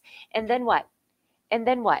options. And then what? And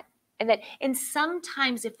then what? And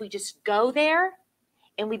sometimes if we just go there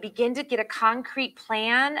and we begin to get a concrete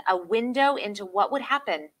plan, a window into what would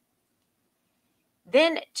happen,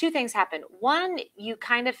 then two things happen. One, you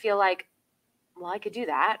kind of feel like, well, I could do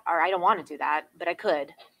that, or I don't want to do that, but I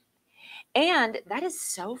could. And that is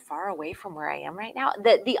so far away from where I am right now.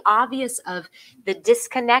 The obvious of the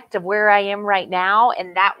disconnect of where I am right now,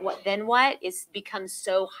 and that what is becomes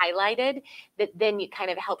so highlighted that then it kind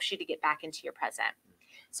of helps you to get back into your present.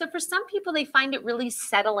 So for some people, they find it really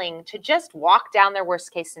settling to just walk down their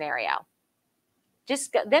worst case scenario.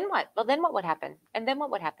 Just go, then what? Well, then what would happen? And then what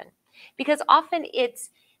would happen? Because often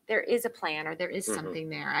there is a plan, or there is something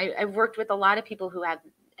there. I've worked with a lot of people who have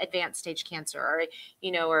advanced stage cancer,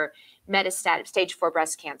 or metastatic stage 4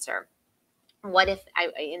 breast cancer. What if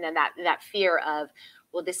and then that fear of,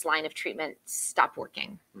 will this line of treatment stop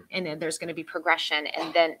working, and then there's going to be progression,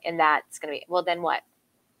 and that's going to be, well, then what?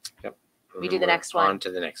 Yep. We do the next one. On to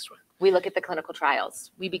the next one. We look at the clinical trials.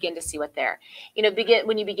 We begin to see what they're,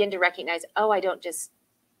 when you begin to recognize, oh, I'm not just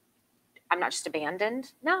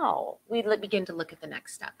abandoned. No, we begin to look at the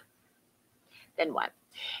next step. Then what?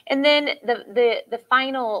 And then the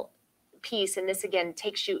final piece, and this again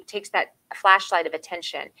takes that flashlight of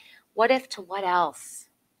attention. What if to what else?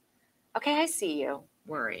 Okay, I see you.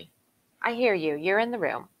 Worry. I hear you. You're in the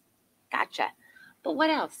room. Gotcha. But what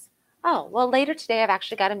else? Oh, well, later today I've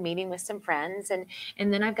actually got a meeting with some friends, and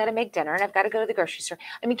then I've got to make dinner and I've got to go to the grocery store.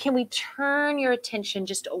 I mean, can we turn your attention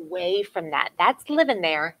just away from that? That's living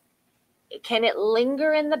there. Can it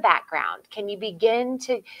linger in the background? Can you begin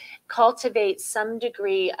to cultivate some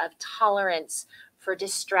degree of tolerance for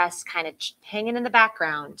distress kind of hanging in the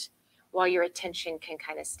background while your attention can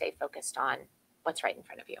kind of stay focused on what's right in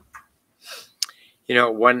front of you? You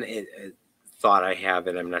know, one thought I have,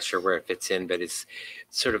 and I'm not sure where it fits in, but it's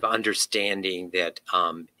sort of understanding that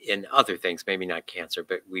in other things, maybe not cancer,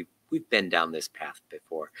 but we've been down this path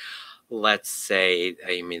before. Let's say,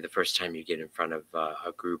 I mean, the first time you get in front of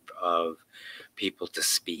a group of people to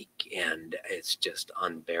speak, and it's just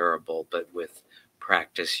unbearable, but with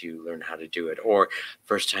practice you learn how to do it. Or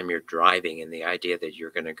first time you're driving, and the idea that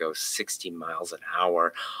you're going to go 60 miles an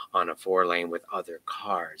hour on a 4-lane with other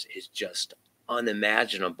cars is just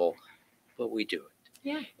unimaginable, but we do it.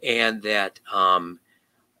 Yeah. And that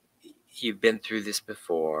you've been through this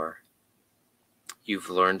before, you've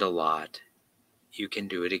learned a lot, you can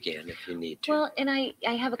do it again if you need to. Well, and I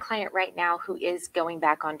have a client right now who is going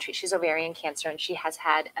back on treatment. She's ovarian cancer, and she has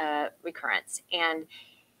had a recurrence, and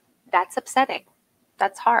that's upsetting.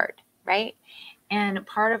 That's hard, right? And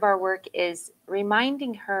part of our work is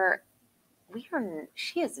reminding her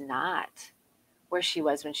she is not where she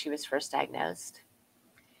was when she was first diagnosed.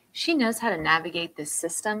 She knows how to navigate this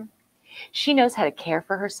system. She knows how to care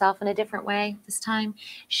for herself in a different way this time.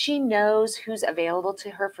 She knows who's available to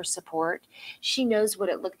her for support. She knows what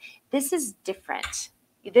it looks. This is different.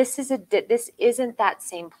 This isn't that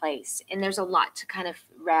same place. And there's a lot to kind of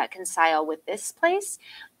reconcile with this place.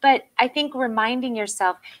 But I think reminding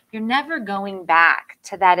yourself, you're never going back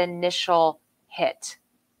to that initial hit.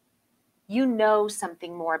 You know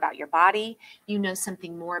something more about your body. You know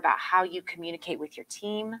something more about how you communicate with your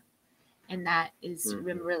team. And that is a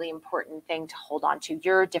really important thing to hold on to.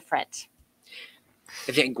 You're different.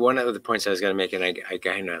 I think one of the points I was going to make, and I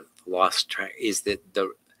kind of lost track, is that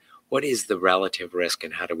what is the relative risk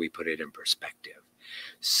and how do we put it in perspective?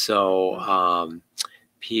 So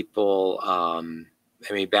people, I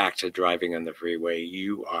mean, back to driving on the freeway,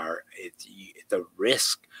 the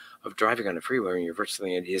risk of driving on a freeway when you're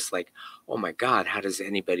virtually in it is like, oh my God, how does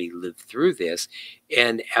anybody live through this?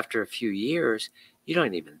 And after a few years, you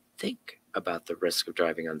don't even think about the risk of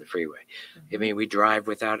driving on the freeway. I mean, we drive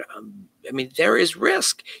without, I mean, there is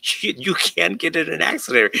risk. You can get in an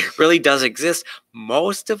accident. It really does exist.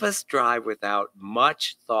 Most of us drive without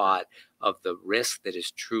much thought of the risk that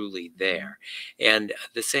is truly there. And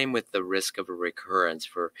the same with the risk of a recurrence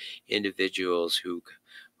for individuals who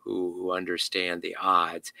understand the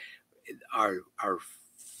odds. Our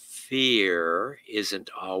fear isn't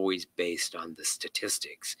always based on the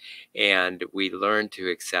statistics, and we learn to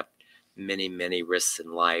accept many risks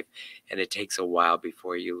in life, and it takes a while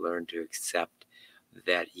before you learn to accept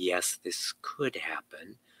that yes, this could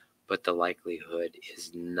happen, but the likelihood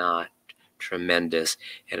is not tremendous.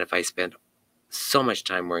 And if I spent so much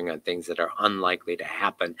time worrying on things that are unlikely to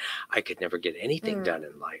happen, I could never get anything done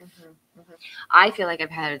in life. I feel like I've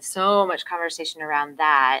had so much conversation around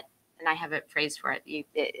that, and I have a phrase for it,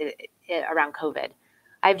 around COVID.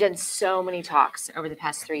 I've done so many talks over the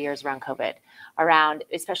past 3 years around COVID, around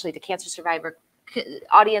especially to cancer survivor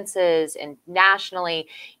audiences and nationally,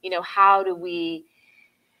 how do we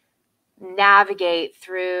navigate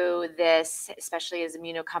through this, especially as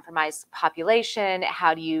immunocompromised population?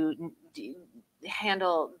 How do you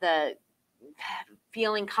handle the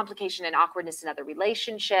feeling complication and awkwardness in other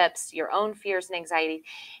relationships, your own fears and anxiety?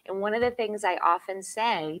 And one of the things I often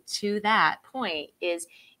say to that point is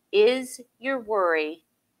your worry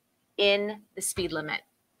in the speed limit?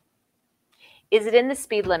 Is it in the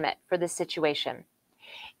speed limit for this situation?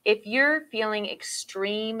 If you're feeling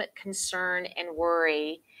extreme concern and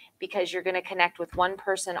worry because you're going to connect with one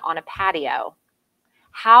person on a patio,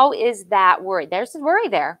 how is that worry? There's worry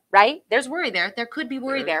there, right? There's worry there. There could be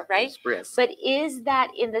worry there, right? But is that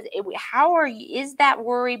is that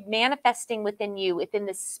worry manifesting within you within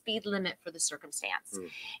the speed limit for the circumstance?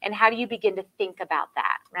 And how do you begin to think about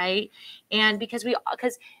that, right? And because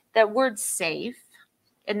the word safe,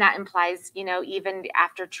 and that implies, even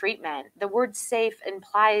after treatment, the word safe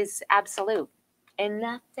implies absolute, and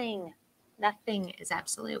nothing is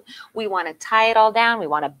absolute. We want to tie it all down. We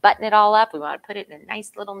want to button it all up. We want to put it in a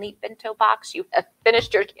nice little neat bento box. You have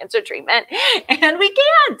finished your cancer treatment, and we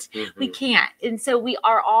can't. We can't. And so we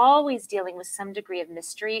are always dealing with some degree of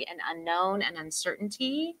mystery and unknown and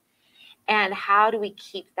uncertainty. And how do we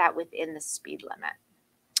keep that within the speed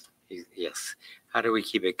limit? Yes. How do we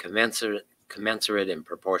keep it commensurate and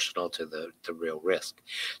proportional to the real risk?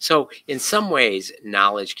 So in some ways,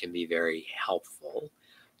 knowledge can be very helpful,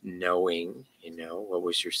 knowing, what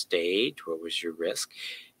was your stage, what was your risk.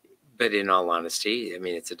 But in all honesty, I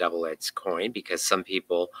mean, it's a double-edged coin, because some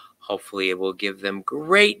people, hopefully it will give them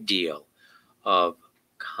great deal of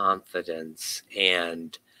confidence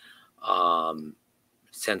and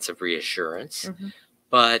sense of reassurance.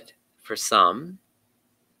 But for some,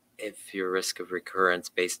 if your risk of recurrence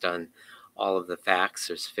based on all of the facts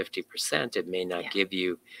is 50%, it may not give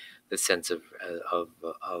you the sense of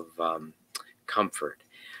comfort.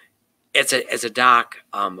 As a doc,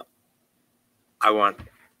 I want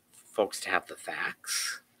folks to have the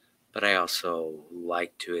facts, but I also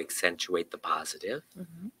like to accentuate the positive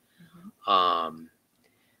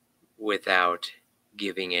without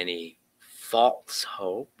giving any false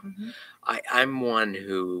hope. I'm one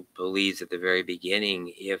who believes at the very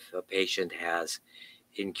beginning, if a patient has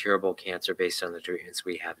incurable cancer based on the treatments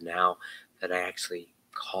we have now, that I actually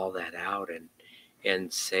call that out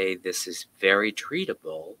and say this is very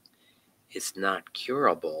treatable. It's not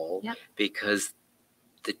curable, because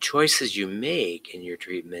the choices you make in your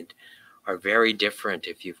treatment are very different.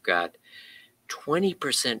 If you've got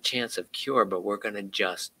 20% chance of cure, but we're going to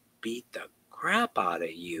just beat the crap out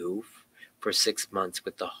of you for 6 months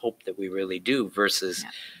with the hope that we really do, versus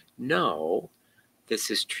no,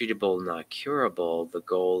 this is treatable, not curable. The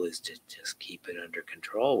goal is to just keep it under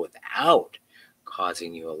control without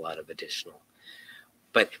causing you a lot of additional.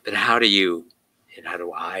 But how do you, and how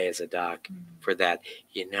do I as a doc for that,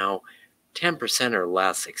 10% or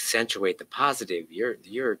less accentuate the positive,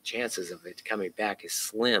 your chances of it coming back is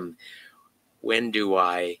slim. When do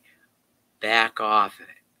I back off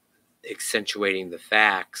accentuating the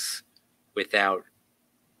facts without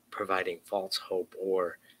providing false hope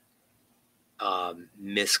or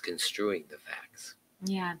misconstruing the facts?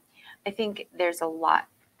 Yeah, I think there's a lot,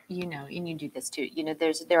 and you do this too.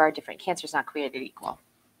 There are different cancers, not created equal,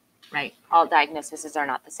 right? All diagnoses are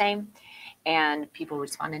not the same, and people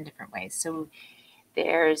respond in different ways. So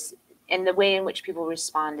and the way in which people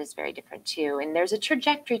respond is very different too. And there's a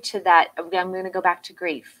trajectory to that. I'm going to go back to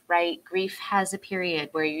grief, right? Grief has a period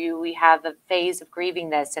where we have a phase of grieving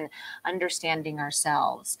this and understanding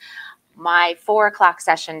ourselves. My 4:00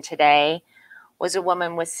 session today was a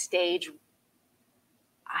woman with stage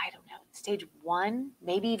 1,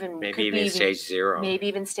 maybe even stage 0. Maybe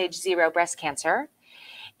even stage 0 breast cancer.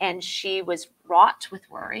 And she was wrought with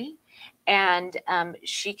worry. And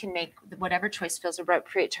she can make whatever choice feels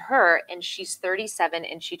appropriate to her. And she's 37,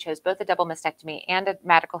 and she chose both a double mastectomy and a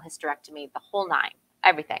medical hysterectomy, the whole 9,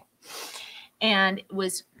 everything. And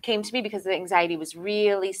came to me because the anxiety was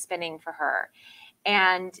really spinning for her.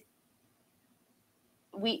 And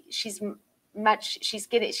she's in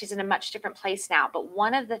a much different place now. But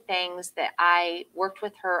one of the things that I worked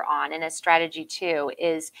with her on, and a strategy too,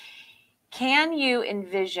 is, can you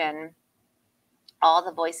envision all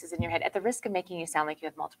the voices in your head, at the risk of making you sound like you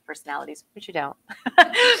have multiple personalities, which you don't,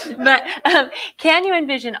 but can you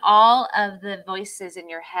envision all of the voices in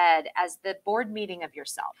your head as the board meeting of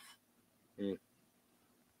yourself?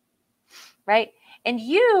 Right? And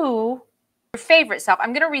your favorite self,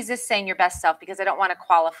 I'm going to resist saying your best self because I don't want to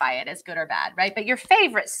qualify it as good or bad, right? But your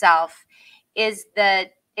favorite self is the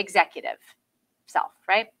executive self,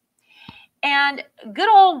 right? And good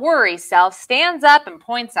old worry self stands up and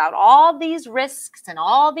points out all these risks and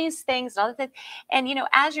all these things and all the things. And,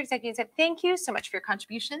 as your executive said, thank you so much for your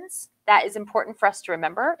contributions. That is important for us to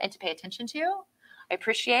remember and to pay attention to. I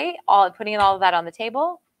appreciate putting all of that on the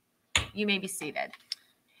table. You may be seated.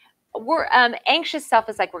 We're anxious self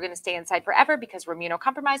is like, we're going to stay inside forever because we're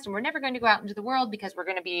immunocompromised, and we're never going to go out into the world because we're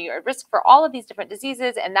going to be at risk for all of these different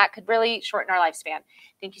diseases, and that could really shorten our lifespan.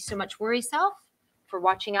 Thank you so much, worry self, for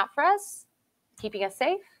watching out for us, keeping us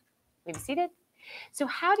safe. Maybe seated. So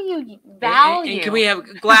how do you value? And can we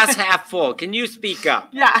have glass half full? Can you speak up?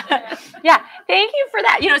 Yeah. Thank you for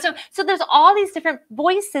that. So there's all these different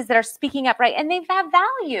voices that are speaking up, right? And they have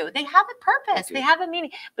value. They have a purpose. They have a meaning.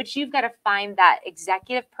 But you've got to find that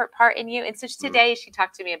executive part in you. And so today she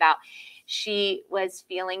talked to me about, she was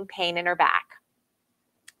feeling pain in her back,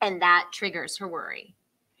 and that triggers her worry.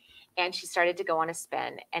 And she started to go on a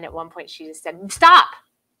spin. And at one point she just said, stop.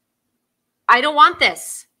 I don't want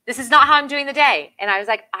this. This is not how I'm doing the day. And I was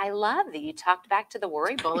like, I love that you talked back to the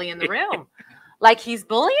worry bully in the room. Like, he's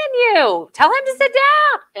bullying you. Tell him to sit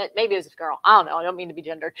down. Maybe it was a girl. I don't know. I don't mean to be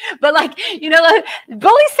gendered. But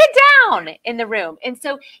bully, sit down in the room. And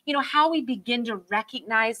so, how we begin to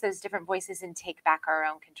recognize those different voices and take back our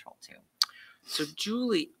own control too. So,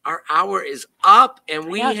 Julie, our hour is up, and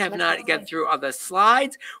we have not got through all the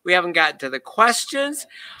slides. We haven't gotten to the questions.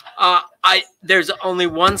 There's only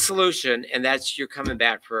one solution, and that's you're coming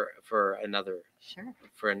back for another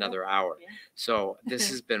for another hour. Yeah. So this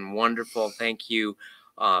has been wonderful. Thank you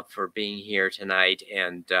for being here tonight.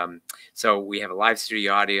 And so we have a live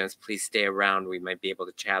studio audience. Please stay around. We might be able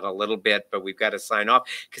to chat a little bit, but we've got to sign off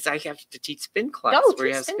because I have to teach spin class.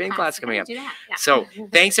 We have spin class coming up. Yeah. So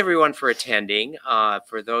thanks everyone for attending.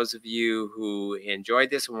 For those of you who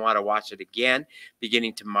enjoyed this and want to watch it again,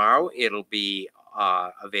 beginning tomorrow, it'll be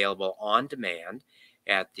available on demand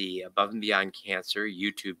at the Above and Beyond Cancer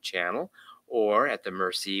YouTube channel, or at the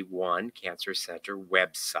MercyOne Cancer Center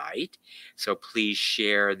website. So please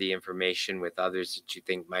share the information with others that you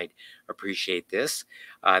think might appreciate this.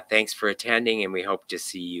 Thanks for attending, and we hope to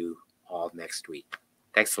see you all next week.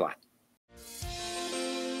 Thanks a lot.